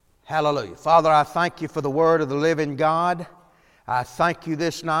Hallelujah. Father, I thank you for the word of the living God. I thank you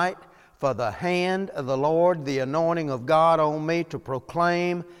this night for the hand of the Lord, the anointing of God on me to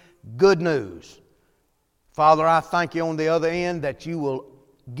proclaim good news. Father, I thank you on the other end that you will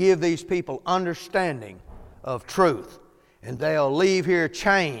give these people understanding of truth, and they'll leave here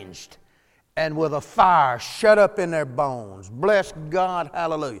changed and with a fire shut up in their bones. Bless God,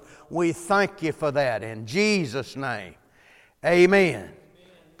 hallelujah. We thank you for that in Jesus' name. Amen.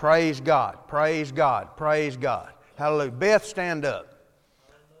 Praise God, praise God, praise God. Hallelujah. Beth, stand up.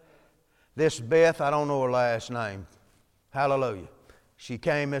 This Beth, I don't know her last name. Hallelujah. She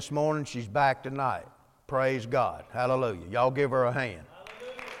came this morning, she's back tonight. Praise God. Hallelujah. Y'all give her a hand.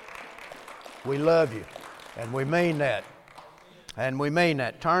 We love you, and we mean that. And we mean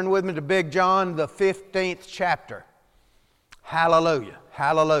that. Turn with me to Big John, the 15th chapter. Hallelujah.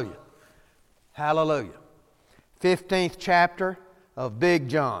 Hallelujah. Hallelujah. 15th chapter of Big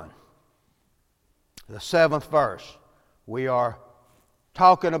John, the 7th verse. We are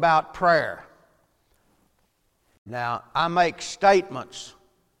talking about prayer. Now, I make statements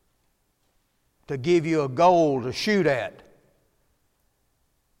to give you a goal to shoot at.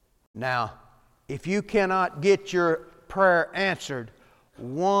 Now, if you cannot get your prayer answered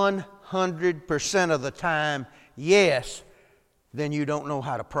 100% of the time, yes, then you don't know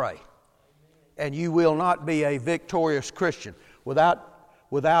how to pray. And you will not be a victorious Christian.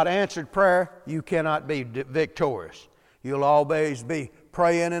 Without answered prayer, you cannot be victorious. You'll always be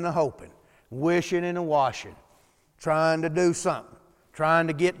praying and hoping, wishing and washing, trying to do something, trying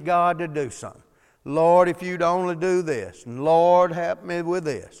to get God to do something. Lord, if you'd only do this, and Lord, help me with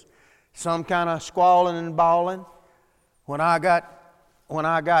this. Some kind of squalling and bawling. When I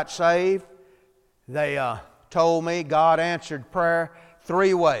got saved, they told me God answered prayer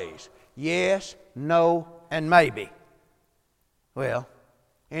 3 ways: yes, no, and maybe. Well,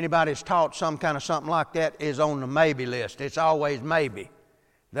 anybody that's taught some kind of something like that is on the maybe list. It's always maybe.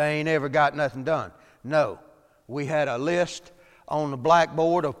 They ain't ever got nothing done. No, we had a list on the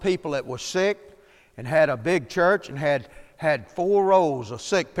blackboard of people that were sick, and had a big church and had 4 rows of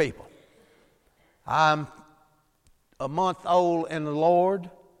sick people. I'm a month old in the Lord.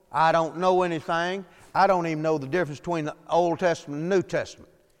 I don't know anything. I don't even know the difference between the Old Testament and New Testament.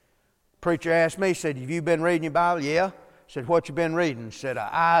 Preacher asked me, said, have you been reading your Bible? Yeah. Said, what you been reading? Said,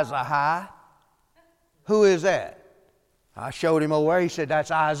 Isaiah. Who is that? I showed him over there. He said,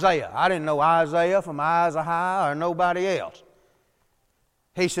 that's Isaiah. I didn't know Isaiah from Isaiah or nobody else.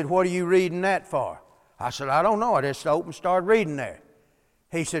 He said, what are you reading that for? I said, I don't know. I just opened and started reading there.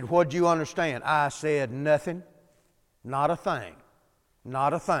 He said, what did you understand? I said, nothing. Not a thing.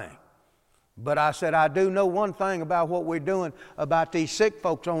 Not a thing. But I said, I do know one thing about what we're doing about these sick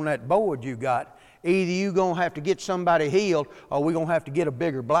folks on that board you got. Either you're going to have to get somebody healed, or we're going to have to get a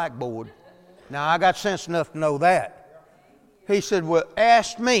bigger blackboard. Now, I got sense enough to know that. He said, well,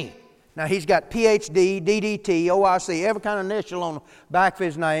 ask me. Now, he's got PhD, DDT, OIC, every kind of initial on the back of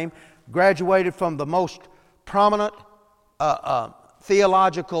his name, graduated from the most prominent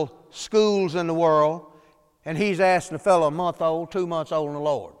theological schools in the world, and he's asking a fellow a month old, 2 months old in the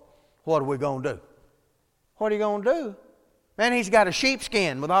Lord, what are we going to do? What are you going to do? Man, he's got a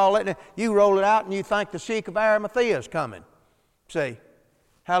sheepskin with all that. You roll it out and you think the sheik of Arimathea is coming. See?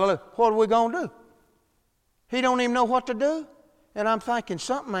 Hallelujah. What are we going to do? He don't even know what to do. And I'm thinking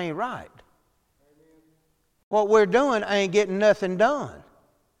something ain't right. What we're doing ain't getting nothing done.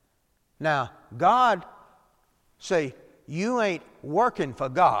 Now, God, see, you ain't working for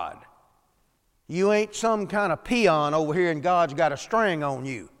God. You ain't some kind of peon over here and God's got a string on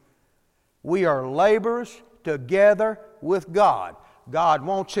you. We are laborers together with God. God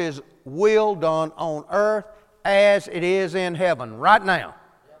wants His will done on earth as it is in heaven right now.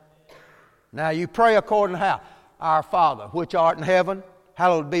 Now you pray according to how? Our Father, which art in heaven,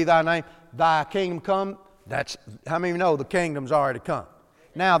 hallowed be thy name. Thy kingdom come. That's how many of you know the kingdom's already come?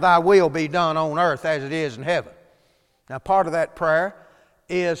 Now thy will be done on earth as it is in heaven. Now part of that prayer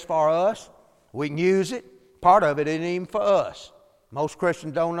is for us. We can use it. Part of it isn't even for us. Most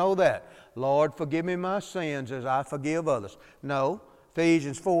Christians don't know that. Lord, forgive me my sins as I forgive others. No.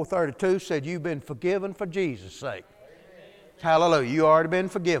 Ephesians 4:32 said you've been forgiven for Jesus' sake. Amen. Hallelujah. You already been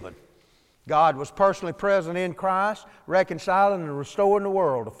forgiven. God was personally present in Christ, reconciling and restoring the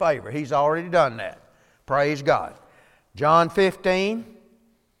world to favor. He's already done that. Praise God. John 15,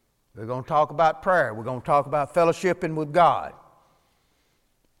 we're going to talk about prayer. We're going to talk about fellowshipping with God.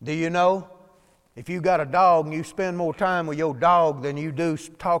 Do you know, if you got a dog and you spend more time with your dog than you do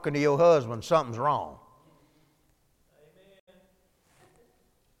talking to your husband, something's wrong. Amen.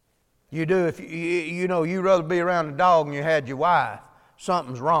 You do if you know you'd rather be around the dog than you had your wife.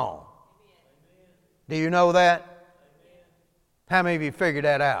 something's wrong. Do you know that? How many of you figured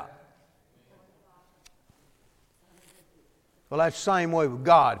that out? Well, that's the same way with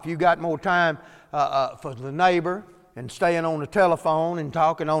God. If you got more time for the neighbor and staying on the telephone and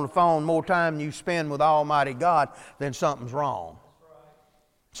talking on the phone more time than you spend with Almighty God, then something's wrong.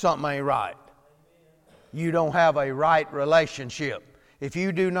 Something ain't right. You don't have a right relationship. If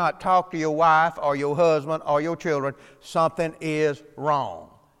you do not talk to your wife or your husband or your children, something is wrong.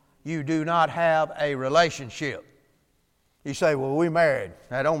 You do not have a relationship. You say, well, we married.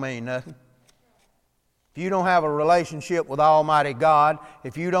 That don't mean nothing. If you don't have a relationship with Almighty God,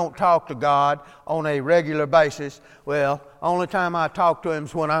 if you don't talk to God on a regular basis, well, only time I talk to Him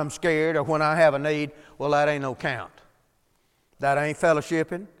is when I'm scared or when I have a need. Well, that ain't no count. That ain't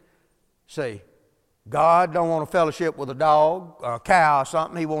fellowshipping. See, God don't want to fellowship with a dog or a cow or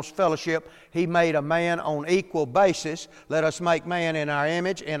something. He wants fellowship. He made a man on equal basis. Let us make man in our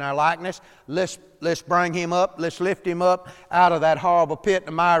image, in our likeness. Let's bring him up. Let's lift him up out of that horrible pit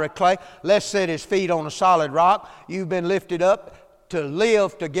of miry clay. Let's set his feet on a solid rock. You've been lifted up to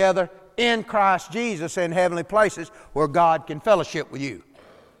live together in Christ Jesus in heavenly places where God can fellowship with you.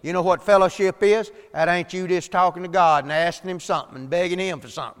 You know what fellowship is? That ain't you just talking to God and asking Him something and begging Him for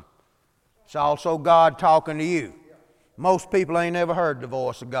something. It's also God talking to you. Most people ain't never heard the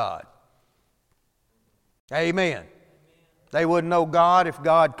voice of God. Amen. They wouldn't know God if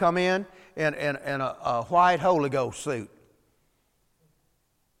God come in a white Holy Ghost suit.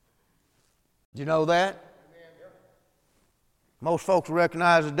 Did you know that? Most folks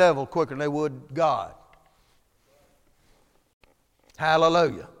recognize the devil quicker than they would God.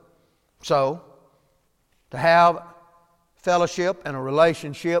 Hallelujah. So, to have fellowship and a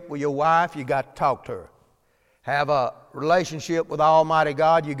relationship with your wife, you got to talk to her. Have a relationship with Almighty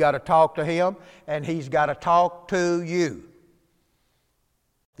God, you got to talk to Him, and He's got to talk to you.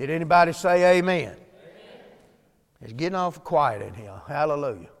 Did anybody say amen? Amen. It's getting awful quiet in here.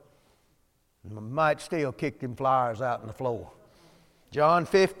 Hallelujah. I might still kick them flyers out on the floor. John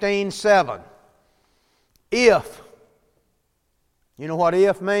 15:7. If. You know what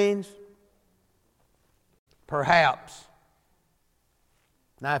if means? Perhaps.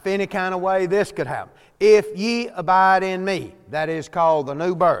 Now, if any kind of way this could happen. If ye abide in me, that is called the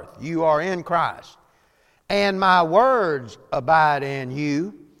new birth. You are in Christ. And my words abide in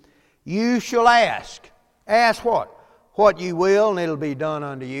you, you shall ask. Ask what? What you will, and it'll be done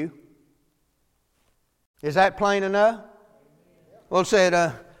unto you. Is that plain enough? Well, it said,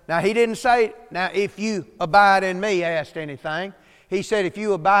 now he didn't say, now if you abide in me, asked anything. He said, if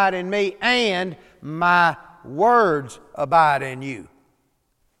you abide in me and my words abide in you.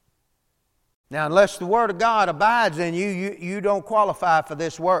 Now, unless the Word of God abides in you, you don't qualify for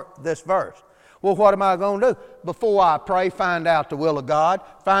this verse. Well, what am I going to do? Before I pray, find out the will of God.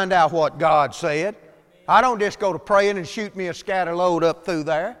 Find out what God said. I don't just go to praying and shoot me a scatter load up through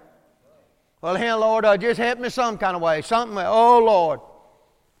there. Well, here, Lord, just help me some kind of way. Something, oh, Lord.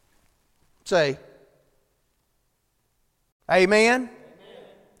 Say, amen?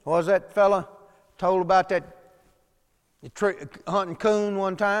 What was that fella told about that hunting coon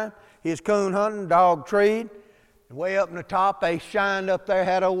one time? He was coon hunting, dog treed. Way up in the top, they shined up there,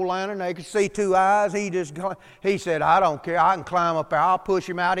 had an old lantern. They could see two eyes. He said, I don't care. I can climb up there. I'll push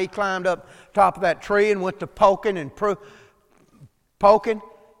him out. He climbed up top of that tree and went to poking.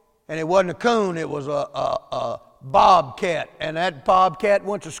 And it wasn't a coon. It was a bobcat. And that bobcat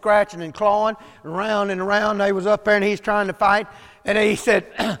went to scratching and clawing. And around. They was up there and he's trying to fight. And he said,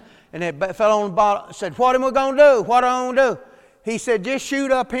 and it fell on the bottom. Said, what am I going to do? What am I going to do? He said, just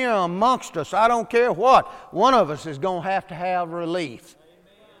shoot up here amongst us. I don't care what. One of us is going to have relief.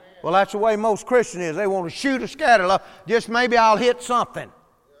 Amen. Well, that's the way most Christians is. They want to shoot a scatter. Just maybe I'll hit something.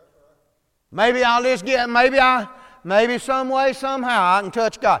 Maybe I'll just get, maybe some way, somehow I can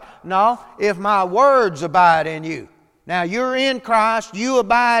touch God. No, if my words abide in you. Now, you're in Christ, you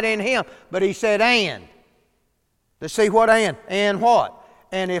abide in Him. But He said, and. Let's see what and. And what?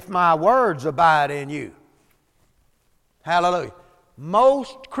 And if my words abide in you. Hallelujah.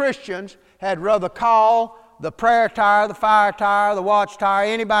 Most Christians had rather call the prayer tower, the fire tower, the watch tower,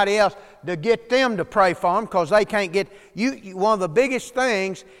 anybody else to get them to pray for them because they can't get you. One of the biggest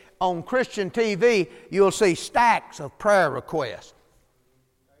things on Christian TV, you'll see stacks of prayer requests.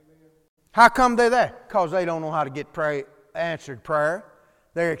 How come they're there? Because they don't know how to get answered prayer.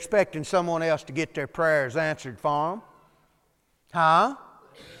 They're expecting someone else to get their prayers answered for them. Huh?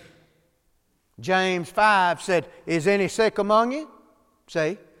 James 5 said, is any sick among you?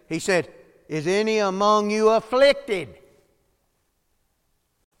 See, he said, is any among you afflicted?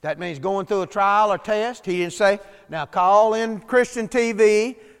 That means going through a trial or test. He didn't say, now call in Christian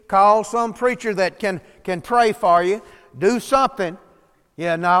TV, call some preacher that can pray for you, do something.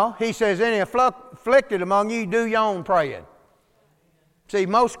 Yeah, no. He says, any afflicted among you, do your own praying. See,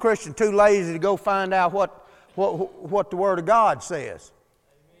 most Christians are too lazy to go find out what the Word of God says.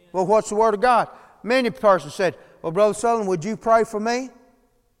 Well, what's the Word of God? Many persons said, well, Brother Sutherlin, would you pray for me?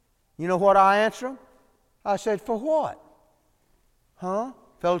 You know what I answer them? I said, for what? Huh?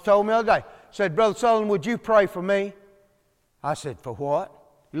 Fellow told me the other day, said, Brother Sutherlin, would you pray for me? I said, for what?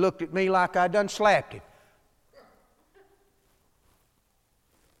 He looked at me like I done slapped him.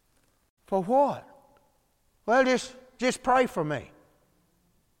 For what? Well, just pray for me.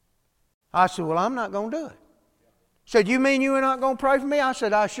 I said, well, I'm not going to do it. He said, you mean you are not going to pray for me? I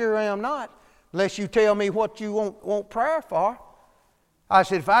said, I sure am not, unless you tell me what you want prayer for. I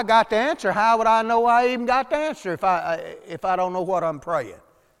said, if I got the answer, how would I know I even got the answer if I don't know what I'm praying?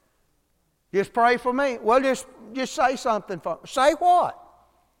 Just pray for me. Well, just say something for me. Say what?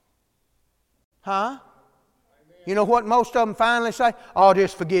 Huh? You know what most of them finally say? Oh,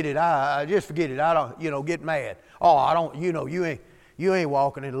 just forget it. Just forget it. I don't, get mad. Oh, I don't, you ain't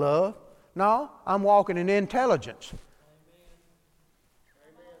walking in love. No, I'm walking in intelligence.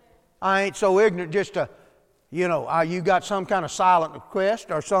 I ain't so ignorant just to, you got some kind of silent request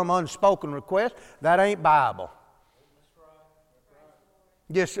or some unspoken request. That ain't Bible.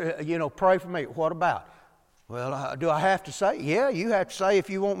 Just, pray for me. What about? Well, do I have to say? Yeah, you have to say if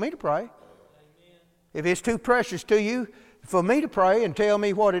you want me to pray. If it's too precious to you for me to pray and tell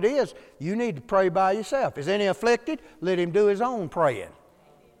me what it is, you need to pray by yourself. Is any afflicted? Let him do his own praying.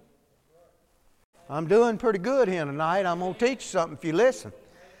 I'm doing pretty good here tonight. I'm going to teach you something if you listen.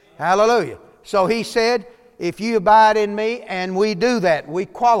 Hallelujah. So he said, if you abide in me, and we do that, we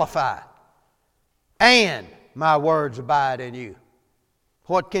qualify. And my words abide in you.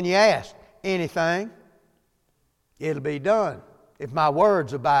 What can you ask? Anything. It'll be done if my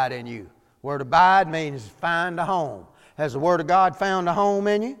words abide in you. Word abide means find a home. Has the Word of God found a home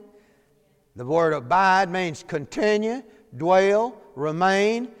in you? The word abide means continue, dwell,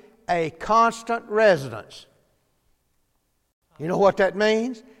 remain, a constant residence. You know what that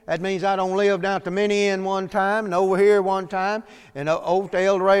means? That means I don't live down at the Mini Inn one time and over here one time and over to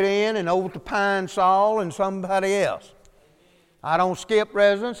El Dorado Inn and over to Pine Sol and somebody else. I don't skip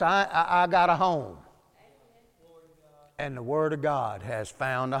residence. I got a home. And the Word of God has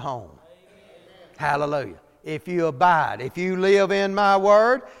found a home. Hallelujah. If you abide, if you live in my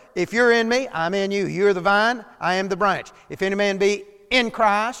Word, if you're in me, I'm in you. You're the vine, I am the branch. If any man be in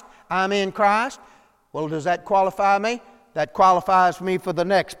Christ, I'm in Christ. Well, does that qualify me? That qualifies me for the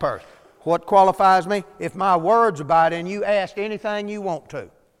next person. What qualifies me? If my words abide in you, ask anything you want to.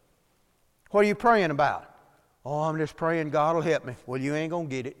 What are you praying about? Oh, I'm just praying God will help me. Well, you ain't going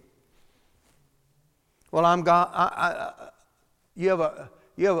to get it. Well, I'm God. You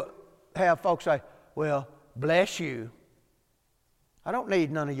ever have folks say, well, bless you. I don't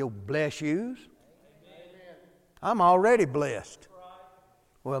need none of your bless yous. I'm already blessed.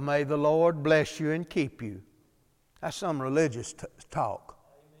 Well, may the Lord bless you and keep you. That's some religious talk.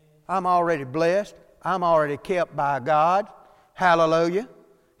 I'm already blessed. I'm already kept by God. Hallelujah.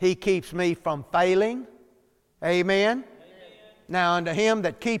 He keeps me from failing. Amen. Now unto Him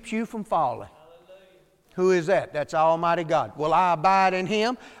that keeps you from falling. Who is that? That's Almighty God. Will I abide in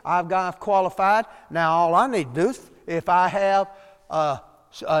Him? I've got qualified. Now all I need to do is, if I have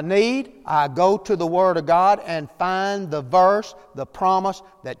a need, I go to the Word of God and find the verse, the promise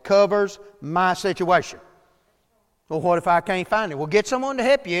that covers my situation. Well, what if I can't find it? Well, get someone to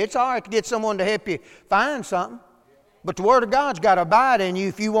help you. It's all right to get someone to help you find something. But the Word of God's got to abide in you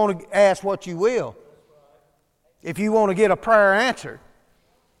if you want to ask what you will. If you want to get a prayer answered.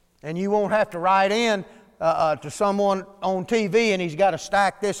 And you won't have to write in to someone on TV and he's got to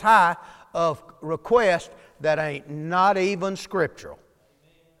stack this high of requests that ain't not even scriptural.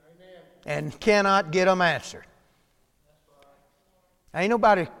 And cannot get them answered. Ain't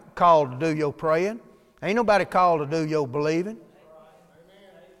nobody called to do your praying. Ain't nobody called to do your believing.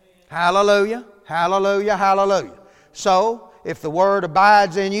 Hallelujah, hallelujah, hallelujah. So, if the Word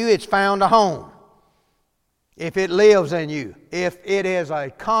abides in you, it's found a home. If it lives in you. If it is a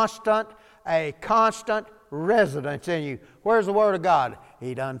constant residence in you. Where's the Word of God?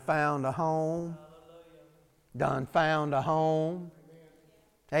 He done found a home. Done found a home.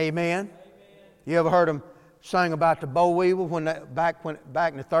 Amen. You ever heard them sing about the boll weevil back in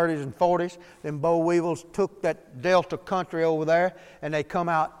the 30s and 40s? Them boll weevils took that Delta country over there and they come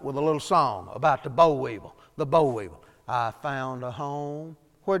out with a little song about the boll weevil. The boll weevil. I found a home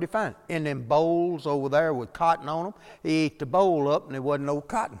Where'd he find it? In them bowls over there with cotton on them. He ate the bowl up and there wasn't no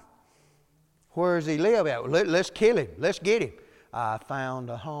cotton. Where does he live at? Let's kill him. Let's get him. I found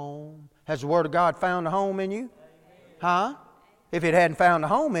a home. Has the Word of God found a home in you? Huh? If it hadn't found a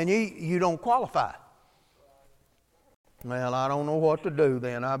home in you, you don't qualify. Well, I don't know what to do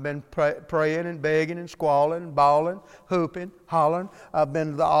then. I've been praying and begging and squalling and bawling, hooping, hollering. I've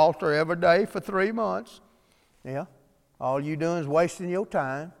been to the altar every day for 3 months. Yeah. All you doing is wasting your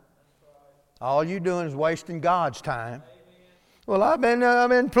time. All you doing is wasting God's time. Well, I've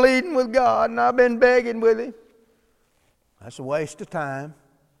been pleading with God and I've been begging with Him. That's a waste of time.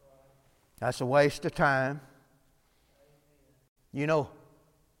 That's a waste of time. You know,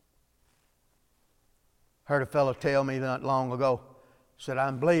 heard a fellow tell me not long ago, said,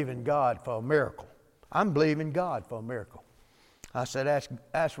 I'm believing God for a miracle. I'm believing God for a miracle. I said,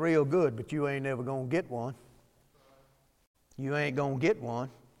 that's real good, but you ain't never going to get one. You ain't going to get one.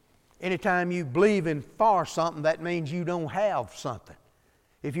 Anytime you believing for something, that means you don't have something.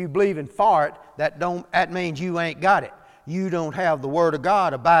 If you believing for it, that means you ain't got it. You don't have the Word of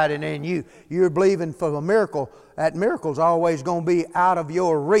God abiding in you. You're believing for a miracle. That miracle's always going to be out of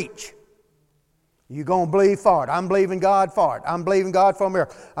your reach. You're going to believe for it. I'm believing God for it. I'm believing God for a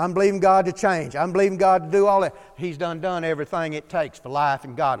miracle. I'm believing God to change. I'm believing God to do all that. He's done everything it takes for life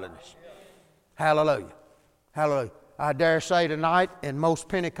and godliness. Hallelujah. Hallelujah. I dare say tonight in most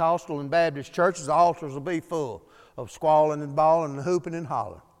Pentecostal and Baptist churches, the altars will be full of squalling and bawling and hooping and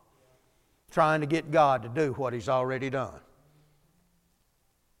hollering, trying to get God to do what He's already done.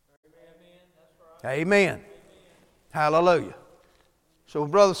 Amen. Hallelujah. So,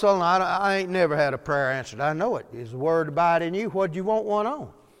 Brother Sutherlin, I ain't never had a prayer answered. I know it. Is the Word abide in you? What do you want one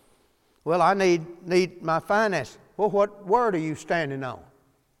on? Well, I need my finance. Well, what Word are you standing on?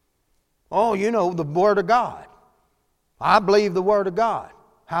 Oh, you know, the Word of God. I believe the Word of God.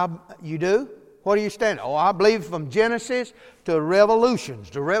 How you do? What do you stand on? Oh, I believe from Genesis to Revolutions.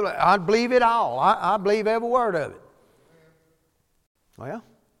 I believe it all. I believe every word of it. Well,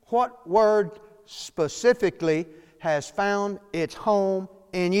 what word specifically has found its home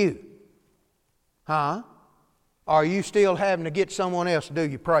in you? Huh? Are you still having to get someone else to do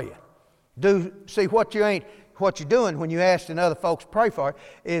your praying? See what you're doing when you ask other folks to pray for it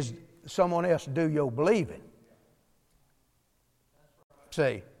is someone else to do your believing.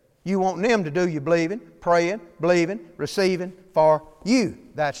 See, you want them to do your believing, praying, believing, receiving for you.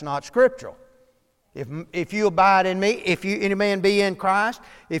 That's not scriptural. If you abide in me, if any man be in Christ,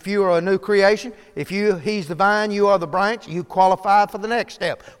 if you are a new creation, He's the vine, you are the branch, you qualify for the next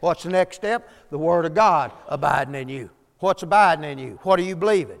step. What's the next step? The Word of God abiding in you. What's abiding in you? What are you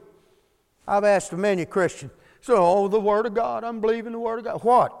believing? I've asked many Christians, the Word of God, I'm believing the Word of God.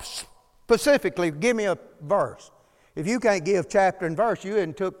 What? Specifically, give me a verse. If you can't give chapter and verse, you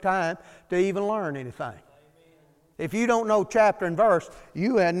hadn't took time to even learn anything. If you don't know chapter and verse,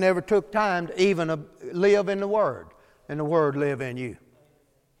 you had never took time to even live in the Word, and the Word live in you.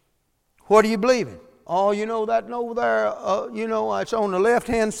 What are you believing? Oh, you know that over there, it's on the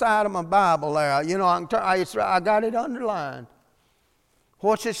left-hand side of my Bible there. I got it underlined.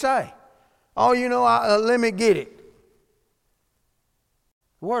 What's it say? Oh, let me get it.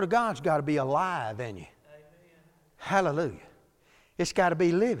 The Word of God's got to be alive in you. Hallelujah. It's got to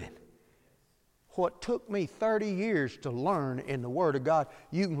be living. What took me 30 years to learn in the Word of God,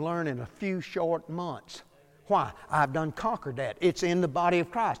 you can learn in a few short months. Why? I've done conquered that. It's in the body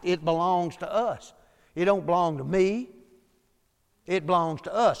of Christ. It belongs to us. It don't belong to me. It belongs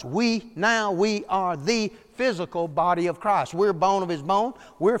to us. We are the physical body of Christ. We're bone of His bone.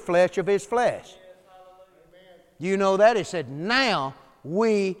 We're flesh of His flesh. You know that? It said, now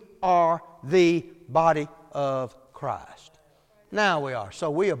we are the body of Christ. Now we are.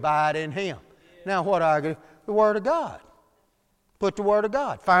 So we abide in Him. Now what I do? The Word of God. Put the Word of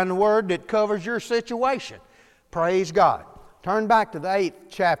God. Find the Word that covers your situation. Praise God. Turn back to the 8th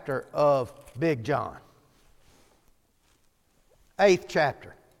chapter of Big John. 8th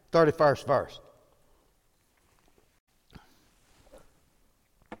chapter, 31st verse.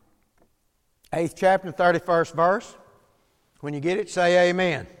 Eighth chapter, 31st verse. When you get it, say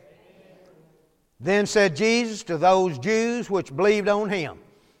amen. Then said Jesus to those Jews which believed on Him,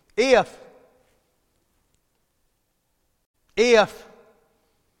 If,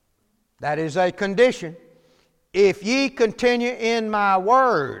 that is a condition, if ye continue in my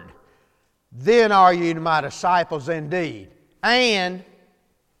word, then are ye my disciples indeed. And,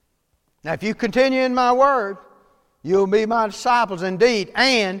 now if you continue in my word, you'll be my disciples indeed,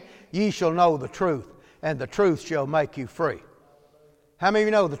 and ye shall know the truth, and the truth shall make you free. How many of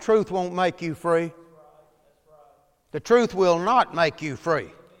you know the truth won't make you free? The truth will not make you free.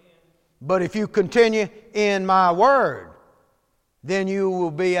 But if you continue in my word, then you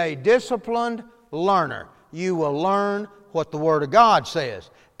will be a disciplined learner. You will learn what the Word of God says,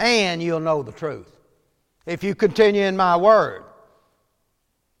 and you'll know the truth. If you continue in my word,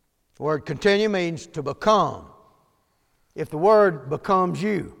 the word continue means to become. If the word becomes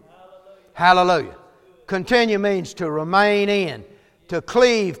you, hallelujah. Continue means to remain in, to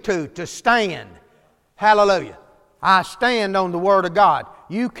cleave to stand. Hallelujah. I stand on the Word of God.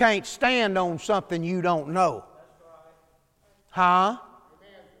 You can't stand on something you don't know. Huh?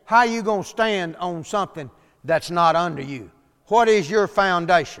 How are you going to stand on something that's not under you? What is your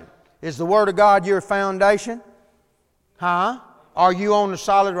foundation? Is the Word of God your foundation? Huh? Are you on the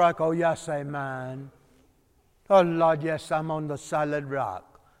solid rock? Oh, yes, amen. Oh, Lord, yes, I'm on the solid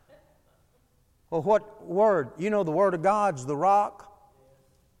rock. Well, what Word? You know the Word of God's the rock.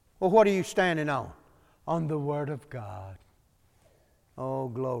 Well, what are you standing on? On the Word of God. Oh,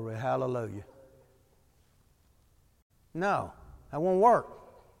 glory, hallelujah. No, that won't work.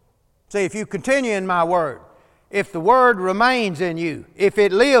 See, if you continue in my Word, if the Word remains in you, if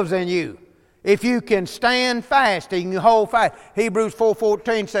it lives in you, if you can stand fast, you can hold fast. Hebrews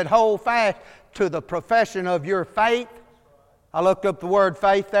 4:14 said, hold fast to the profession of your faith. I looked up the word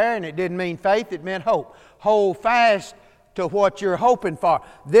faith there, and it didn't mean faith, it meant hope. Hold fast to what you're hoping for.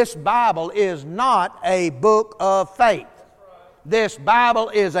 This Bible is not a book of faith. This Bible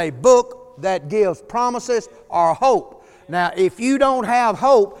is a book that gives promises or hope. Now, if you don't have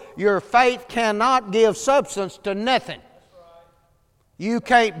hope, your faith cannot give substance to nothing. You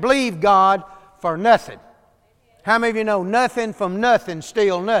can't believe God for nothing. How many of you know nothing from nothing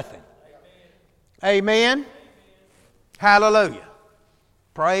still nothing? Amen? Hallelujah.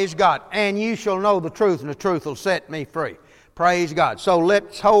 Praise God. And you shall know the truth, and the truth will set me free. Praise God. So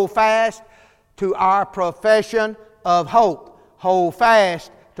let's hold fast to our profession of hope. Hold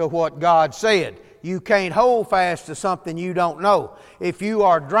fast to what God said. You can't hold fast to something you don't know. If you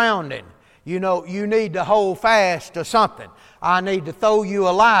are drowning, you know you need to hold fast to something. I need to throw you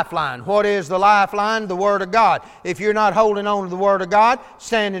a lifeline. What is the lifeline? The Word of God. If you're not holding on to the Word of God,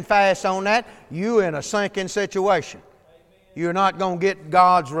 standing fast on that, you're in a sinking situation. You're not going to get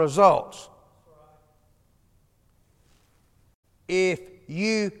God's results. If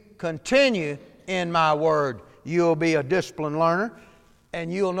you continue in my word, you'll be a disciplined learner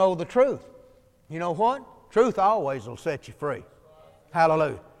and you'll know the truth. You know what? Truth always will set you free.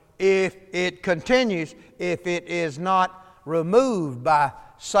 Hallelujah. If it continues, if it is not removed by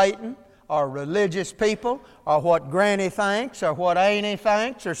Satan or religious people or what Granny thinks or what Annie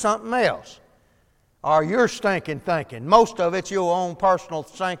thinks or something else, or your stinking thinking. Most of it's your own personal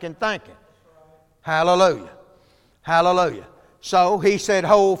stinking thinking. Hallelujah. Hallelujah. So he said,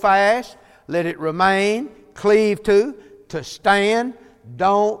 hold fast, let it remain, cleave to stand.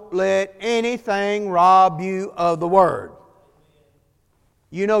 Don't let anything rob you of the Word.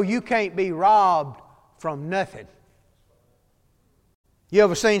 You know, you can't be robbed from nothing. You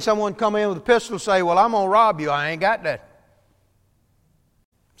ever seen someone come in with a pistol and say, well, I'm going to rob you. I ain't got nothing.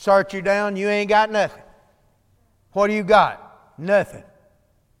 Search you down, you ain't got nothing. What do you got? Nothing.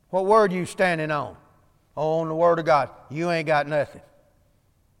 What word are you standing on? Oh, on the Word of God. You ain't got nothing.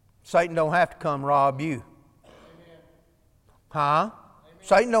 Satan don't have to come rob you. Huh? Amen.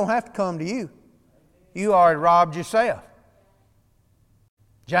 Satan don't have to come to you. You already robbed yourself.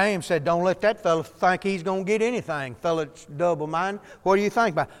 James said, don't let that fellow think he's going to get anything. Fellow that's double-minded. What do you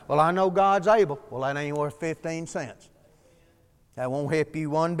think about? Well, I know God's able. Well, that ain't worth 15 cents. That won't help you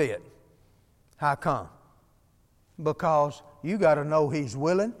one bit. How come? Because you got to know He's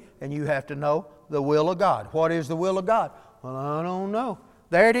willing, and you have to know the will of God. What is the will of God? Well, I don't know.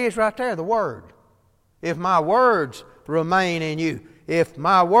 There it is right there, the Word. If my words remain in you, if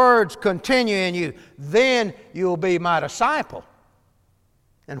my words continue in you, then you'll be my disciple.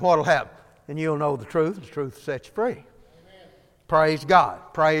 And what will happen? And you'll know the truth will set you free. Amen. Praise God.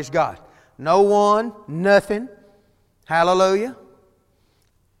 Praise God. No one, nothing. Hallelujah.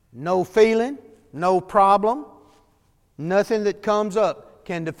 No feeling, no problem, nothing that comes up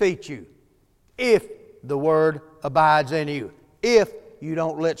can defeat you if the Word abides in you, if you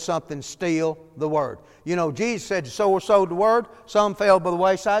don't let something steal the Word. You know, Jesus said the sower sowed the Word, some fell by the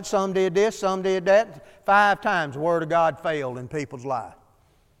wayside, some did this, some did that. 5 times the Word of God failed in people's lives.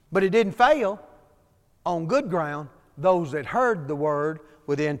 But it didn't fail on good ground, those that heard the Word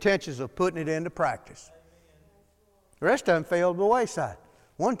with the intentions of putting it into practice. The rest of them fell by the wayside.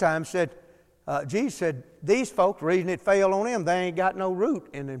 One time Jesus said, these folks, the reason it failed on them, they ain't got no root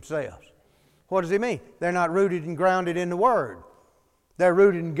in themselves. What does he mean? They're not rooted and grounded in the Word. They're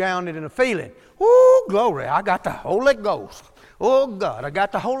rooted and grounded in a feeling. Woo, Oh, glory, I got the Holy Ghost. Oh, God, I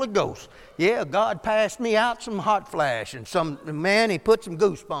got the Holy Ghost. Yeah, God passed me out some hot flash and He put some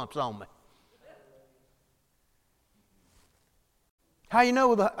goosebumps on me. How you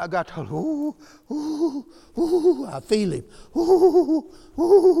know I got the Holy I feel Him.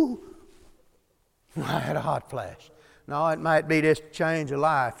 I had a hot flash. No, it might be this change of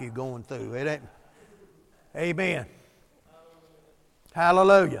life you're going through. It ain't. Amen.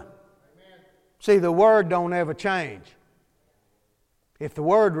 Hallelujah. See, the Word don't ever change. If the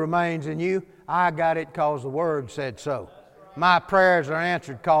Word remains in you, I got it because the Word said so. My prayers are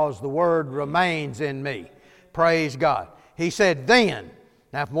answered because the Word remains in me. Praise God. He said, then.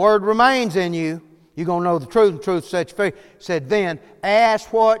 Now, if the Word remains in you, you're going to know the truth, and truth sets you free. He said, then,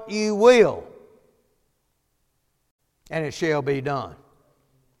 ask what you will, and it shall be done.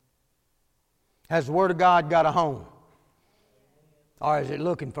 Has the Word of God got a home? Or is it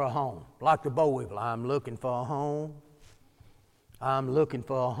looking for a home? Like the boll weevil, I'm looking for a home. I'm looking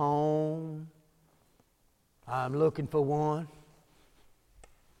for a home. I'm looking for one.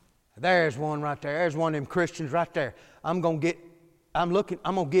 There's one right there. There's one of them Christians right there. I'm going to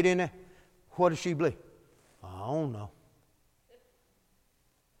get in there. What does she believe? I don't know.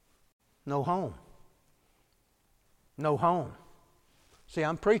 No home. No home. See,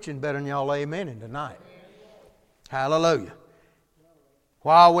 I'm preaching better than y'all amening tonight. Hallelujah.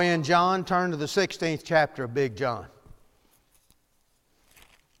 While we're in John, turn to the 16th chapter of Big John.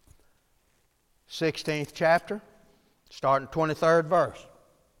 16th chapter, starting 23rd verse.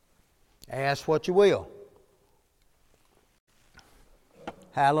 Ask what you will.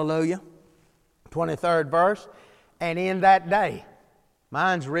 Hallelujah. 23rd verse. And in that day,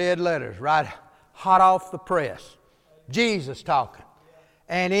 mine's red letters, right hot off the press. Jesus talking.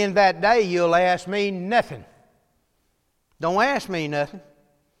 And in that day you'll ask me nothing. Don't ask me nothing.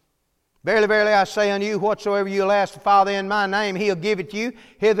 Verily, verily, I say unto you, whatsoever you'll ask the Father in my name, He'll give it to you.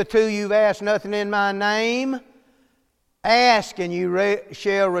 Hitherto you've asked nothing in my name. Ask and you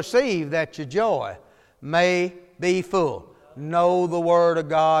shall receive, that your joy may be full. Know the Word of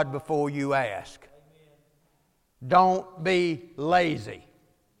God before you ask. Don't be lazy.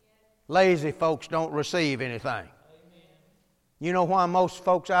 Lazy folks don't receive anything. You know why most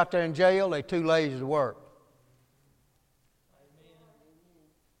folks out there in jail, they're too lazy to work.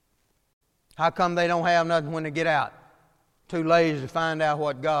 How come they don't have nothing when they get out? Too lazy to find out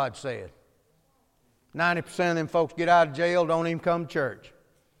what God said. 90% of them folks get out of jail, don't even come to church.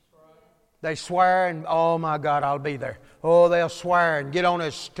 They swear and, oh my God, I'll be there. Oh, they'll swear and get on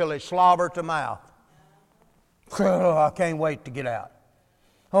us till they slobber to mouth. Oh, I can't wait to get out.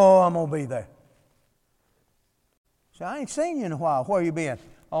 Oh, I'm going to be there. So I ain't seen you in a while. Where you been?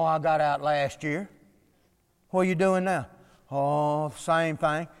 Oh, I got out last year. What are you doing now? Oh, same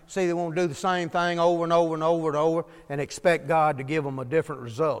thing. See, they won't do the same thing over and over and over and over and expect God to give them a different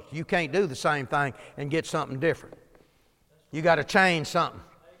result. You can't do the same thing and get something different. You got to change something.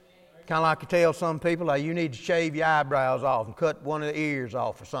 Kind of like you tell some people, like, you need to shave your eyebrows off and cut one of the ears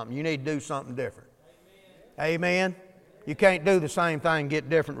off or something. You need to do something different. Amen? You can't do the same thing and get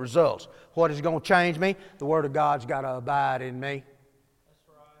different results. What is going to change me? The Word of God's got to abide in me.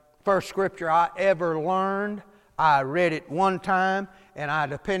 First scripture I ever learned, I read it one time, and I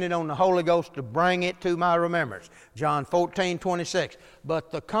depended on the Holy Ghost to bring it to my remembrance. John 14:26.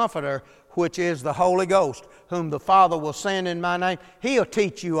 But the Comforter, which is the Holy Ghost, whom the Father will send in my name, He'll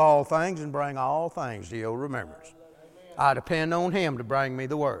teach you all things and bring all things to your remembrance. I depend on Him to bring me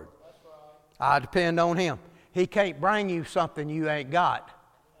the Word. I depend on Him. He can't bring you something you ain't got.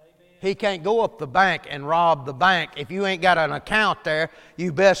 He can't go up the bank and rob the bank. If you ain't got an account there,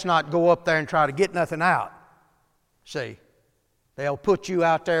 you best not go up there and try to get nothing out. See, they'll put you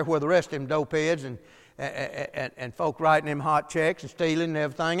out there where the rest of them dopeheads and folk writing them hot checks and stealing and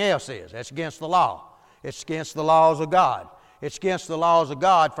everything else is. That's against the law. It's against the laws of God. It's against the laws of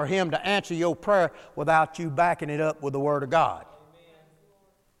God for Him to answer your prayer without you backing it up with the Word of God.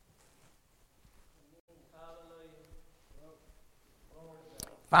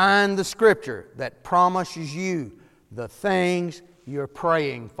 Find the scripture that promises you the things you're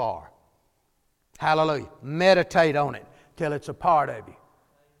praying for. Hallelujah. Meditate on it till it's a part of you.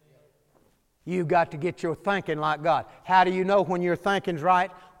 You've got to get your thinking like God. How do you know when your thinking's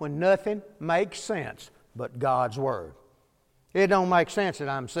right? When nothing makes sense but God's Word. It don't make sense that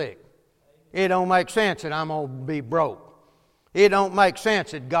I'm sick. It don't make sense that I'm going to be broke. It don't make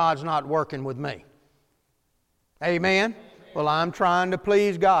sense that God's not working with me. Amen? Well, I'm trying to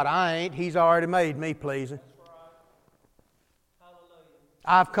please God. I ain't. He's already made me pleasing.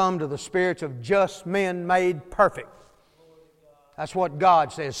 I've come to the spirits of just men made perfect. That's what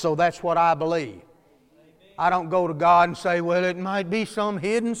God says, so that's what I believe. I don't go to God and say, well, it might be some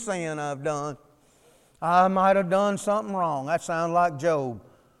hidden sin I've done. I might have done something wrong. That sounds like Job.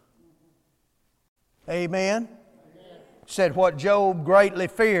 Amen? Said what Job greatly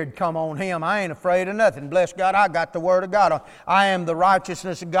feared come on him. I ain't afraid of nothing. Bless God, I got the Word of God. I am the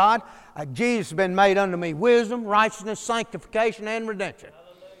righteousness of God. Jesus has been made unto me wisdom, righteousness, sanctification, and redemption.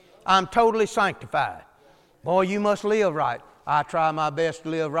 I'm totally sanctified. Boy, you must live right. I try my best to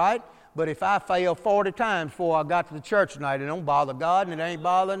live right, but if I fail 40 times before I got to the church tonight, it don't bother God and it ain't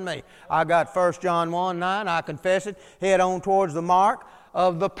bothering me. I got 1 John 1:9, I confess it, head on towards the mark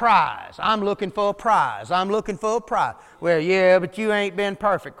of the prize. I'm looking for a prize. I'm looking for a prize. Well, yeah, but you ain't been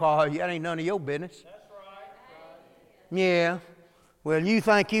perfect, Carl. That ain't none of your business. That's right. Yeah. Well, you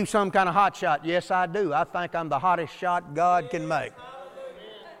think you some kind of hot shot. Yes, I do. I think I'm the hottest shot God can make.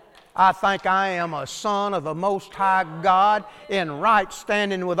 I think I am a son of the Most High God in right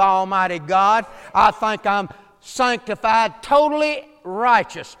standing with Almighty God. I think I'm sanctified, totally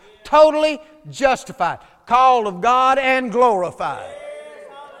righteous, totally justified, called of God and glorified.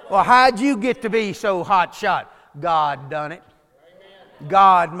 Well, how'd you get to be so hot shot? God done it.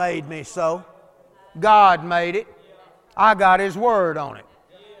 God made me so. God made it. I got His Word on it.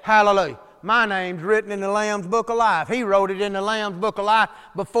 Hallelujah. My name's written in the Lamb's Book of Life. He wrote it in the Lamb's Book of Life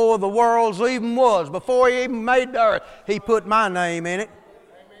before the worlds even was. Before He even made the earth, He put my name in it.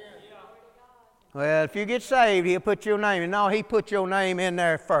 Well, if you get saved, He'll put your name in. No, He put your name in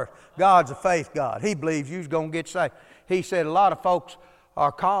there first. God's a faith God. He believes you're going to get saved. He said a lot of folks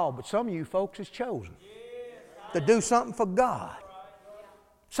are called, but some of you folks is chosen to do something for God.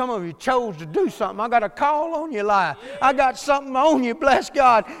 Some of you chose to do something. I got a call on your life. I got something on you, bless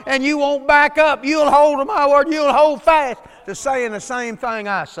God, and you won't back up. You'll hold to my word. You'll hold fast to saying the same thing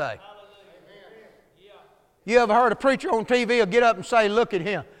I say. You ever heard a preacher on TV will get up and say, look at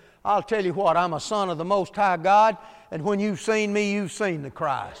him. I'll tell you what, I'm a son of the Most High God, and when you've seen me, you've seen the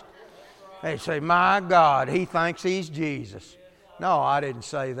Christ. They say, my God, he thinks he's Jesus. No, I didn't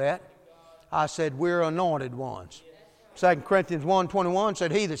say that. I said we're anointed ones. 2 Corinthians 1:21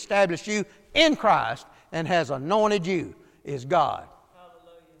 said, he that established you in Christ and has anointed you is God.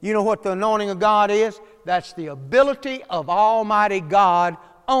 You know what the anointing of God is? That's the ability of Almighty God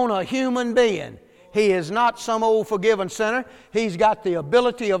on a human being. He is not some old forgiven sinner. He's got the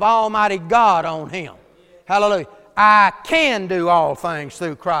ability of Almighty God on him. Hallelujah. I can do all things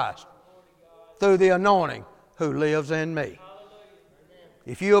through Christ, through the anointing who lives in me.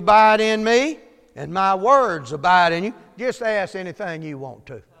 If you abide in me, and my words abide in you, just ask anything you want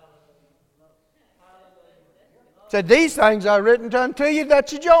to. Said, these things are written unto you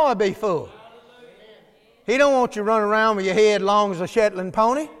that your joy be full. He don't want you running around with your head long as a Shetland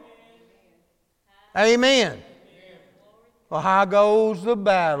pony. Amen. Well, how goes the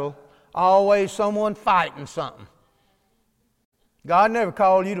battle? Always someone fighting something. God never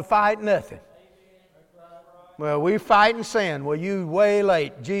called you to fight nothing. Well, we fighting sin. Well, you way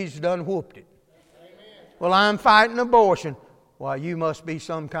late. Jesus done whooped it. Well, I'm fighting abortion. Well, you must be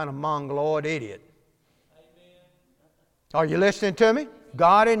some kind of mongoloid idiot. Are you listening to me?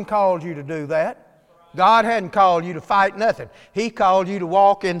 God hadn't called you to do that. God hadn't called you to fight nothing. He called you to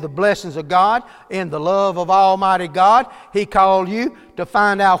walk in the blessings of God, in the love of Almighty God. He called you to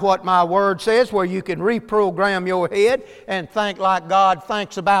find out what my Word says, where you can reprogram your head and think like God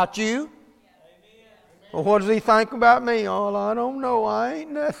thinks about you. Well, what does He think about me? Oh, I don't know. I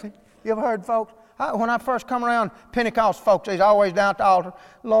ain't nothing. You ever heard folks? When I first come around Pentecost folks, they's always down at the altar.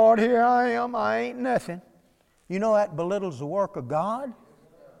 Lord, here I am. I ain't nothing. You know that belittles the work of God?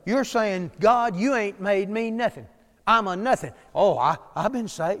 You're saying, God, you ain't made me nothing. I'm a nothing. Oh, I've been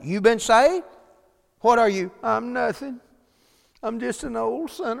saved. You been saved? What are you? I'm nothing. I'm just an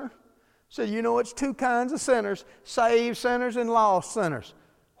old sinner. So you know it's two kinds of sinners, saved sinners and lost sinners.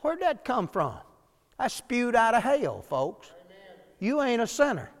 Where'd that come from? I spewed out of hell, folks. You ain't a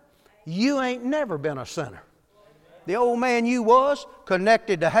sinner. You ain't never been a sinner. The old man you was,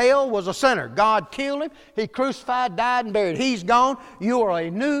 connected to hell, was a sinner. God killed him. He crucified, died, and buried. He's gone. You are a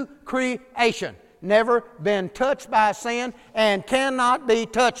new creation. Never been touched by sin and cannot be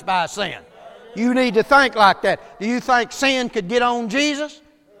touched by sin. You need to think like that. Do you think sin could get on Jesus?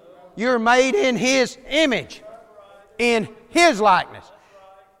 You're made in His image, in His likeness.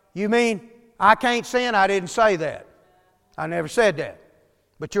 You mean I can't sin? I didn't say that. I never said that.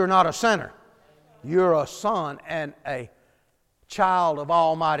 But you're not a sinner. You're a son and a child of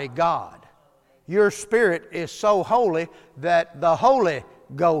Almighty God. Your spirit is so holy that the Holy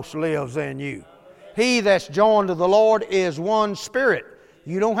Ghost lives in you. He that's joined to the Lord is one spirit.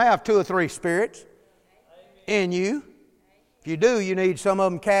 You don't have two or three spirits in you. If you do, you need some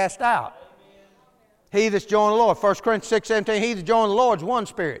of them cast out. He that's joined the Lord. 1 Corinthians 6:17, he that joined the Lord is one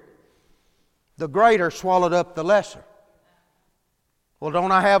spirit. The greater swallowed up the lesser. Well,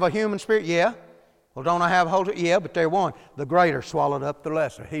 don't I have a human spirit? Yeah. Well, don't I have a Holy Spirit? Yeah, but they're one. The greater swallowed up the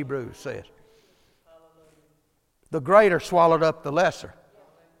lesser, Hebrews says. The greater swallowed up the lesser.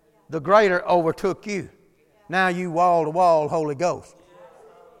 The greater overtook you. Now you wall-to-wall Holy Ghost.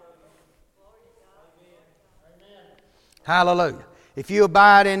 Hallelujah. If you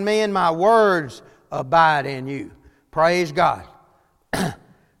abide in me and my words abide in you. Praise God.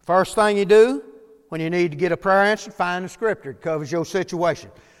 First thing you do when you need to get a prayer answered, find the scripture. It covers your situation.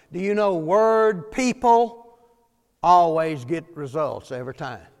 Do you know word people always get results every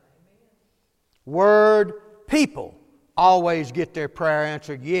time? Word people always get their prayer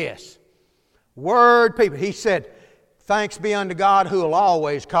answered, yes. Word people. He said, thanks be unto God who will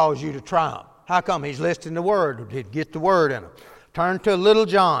always cause you to triumph. How come? He's listing the word. He'd get the word in them. Turn to Little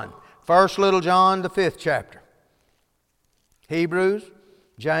John. First Little John, the 5th chapter. Hebrews,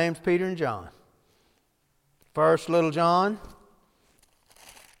 James, Peter, and John. First Little John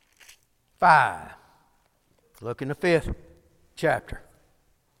 5. Look in the 5th chapter.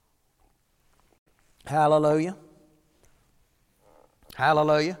 Hallelujah.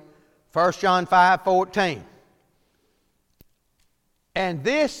 Hallelujah. 1 John 5:14. And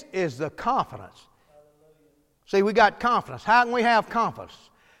this is the confidence. See, we got confidence. How can we have confidence?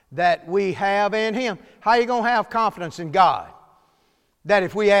 That we have in Him. How are you going to have confidence in God? That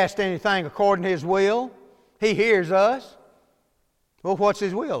if we ask anything according to His will, He hears us. Well, what's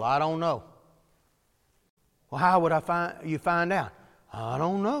His will? I don't know. Well, how would you find out? I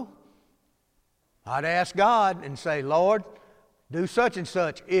don't know. I'd ask God and say, Lord, do such and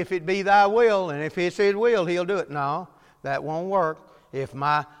such if it be Thy will, and if it's His will, He'll do it. No, that won't work. If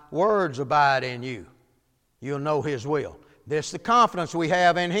my words abide in you, you'll know His will. This is the confidence we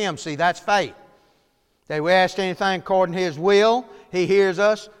have in Him. See, that's faith. That we ask anything according to His will, He hears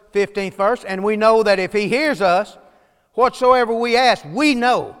us. 15th verse. And we know that if He hears us, whatsoever we ask, we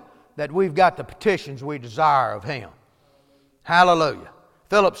know that we've got the petitions we desire of Him. Hallelujah.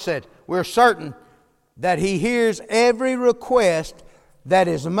 Phillip said, we're certain that He hears every request that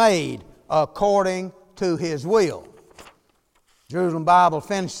is made according to His will. Jerusalem Bible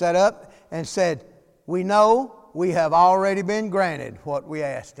finished that up and said, we know we have already been granted what we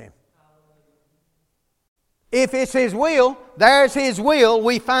asked Him. If it's His will, there's His will,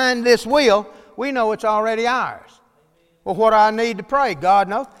 we find this will, we know it's already ours. Well, what do I need to pray? God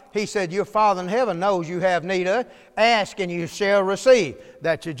knows. He said, your Father in heaven knows you have need of it. Ask and you shall receive,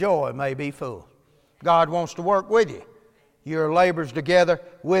 that your joy may be full. God wants to work with you. Your labors together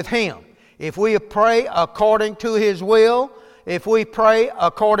with Him. If we pray according to His will, if we pray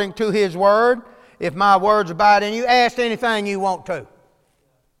according to His word, if my words abide in you, ask anything you want to.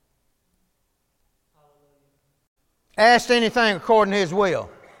 Ask anything according to His will.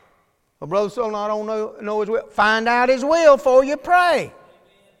 Well, Brother Sutherlin, I don't know His will. Find out His will before you pray.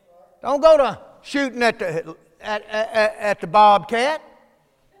 Don't go to shooting at the bobcat.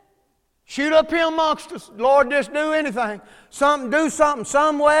 Shoot up here amongst us. Lord, just do anything. Do something,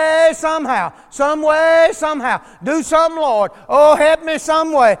 some way, somehow. Some way, somehow. Do something, Lord. Oh, help me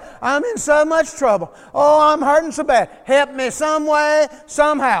some way. I'm in so much trouble. Oh, I'm hurting so bad. Help me some way,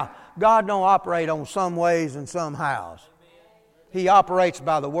 somehow. God don't operate on some ways and somehows. He operates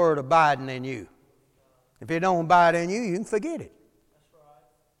by the word abiding in you. If it don't abide in you, you can forget it.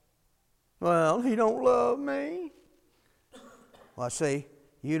 Well, He don't love me. Well, see,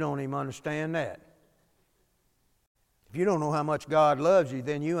 you don't even understand that. If you don't know how much God loves you,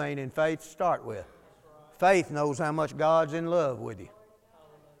 then you ain't in faith to start with. Faith knows how much God's in love with you.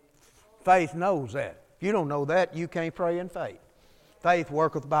 Faith knows that. If you don't know that, you can't pray in faith. Faith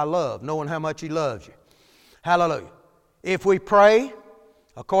worketh by love, knowing how much He loves you. Hallelujah. If we pray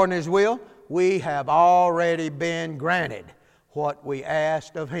according to His will, we have already been granted what we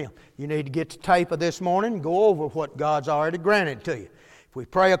asked of Him. You need to get the tape of this morning and go over what God's already granted to you. If we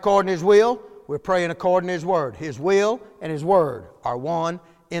pray according to His will, we're praying according to His word. His will and His word are one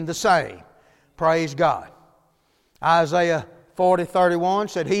in the same. Praise God. Isaiah 40:31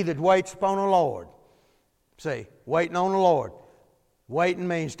 said, he that waits upon the Lord. See, waiting on the Lord. Waiting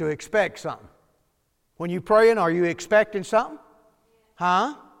means to expect something. When you're praying, are you expecting something?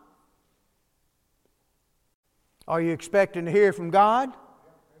 Huh? Are you expecting to hear from God?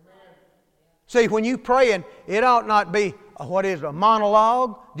 Amen. See, when you're praying, it ought not be a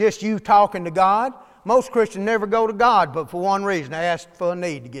monologue, just you talking to God. Most Christians never go to God but for one reason, they ask for a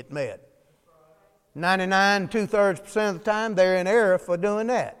need to get met. 99 2/3% of the time they're in error for doing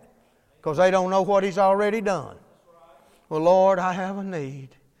that because they don't know what He's already done. Well, Lord, I have a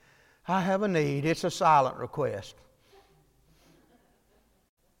need. I have a need. It's a silent request.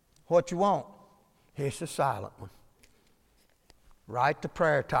 What you want? It's a silent one. Write the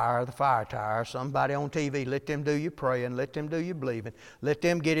prayer tire, the fire tire, somebody on TV, let them do your praying, let them do your believing, let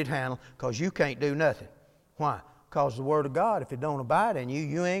them get it handled, because you can't do nothing. Why? Because the Word of God, if it don't abide in you,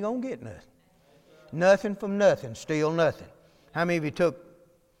 you ain't going to get nothing. Nothing from nothing, still nothing. How many of you took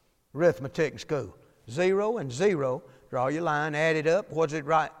arithmetic in school? 0 and 0, draw your line, add it up, what does it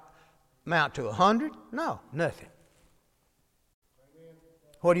amount to, 100? No, nothing.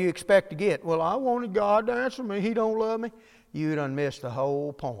 What do you expect to get? Well, I wanted God to answer me, He don't love me. You done missed the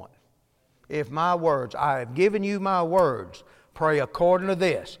whole point. If my words, I have given you my words, pray according to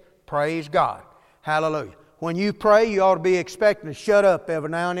this. Praise God. Hallelujah. When you pray, you ought to be expecting to shut up every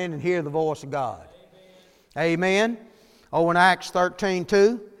now and then and hear the voice of God. Amen. Oh, in Acts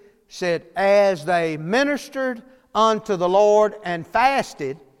 13:2, said, as they ministered unto the Lord and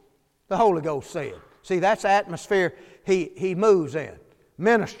fasted, the Holy Ghost said. See, that's the atmosphere He moves in.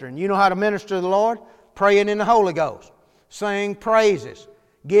 Ministering. You know how to minister to the Lord? Praying in the Holy Ghost. Sing praises.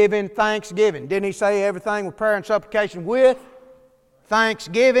 Giving thanksgiving. Didn't He say everything with prayer and supplication with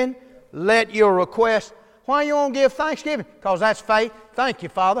thanksgiving? Let your request. Why you want to give thanksgiving? Because that's faith. Thank you,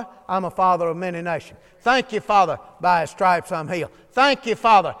 Father. I'm a father of many nations. Thank you, Father. By His stripes I'm healed. Thank you,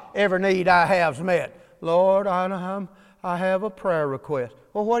 Father. Every need I have is met. Lord, I have a prayer request.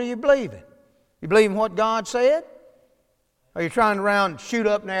 Well, what are you believing? You believing what God said? Or are you trying to shoot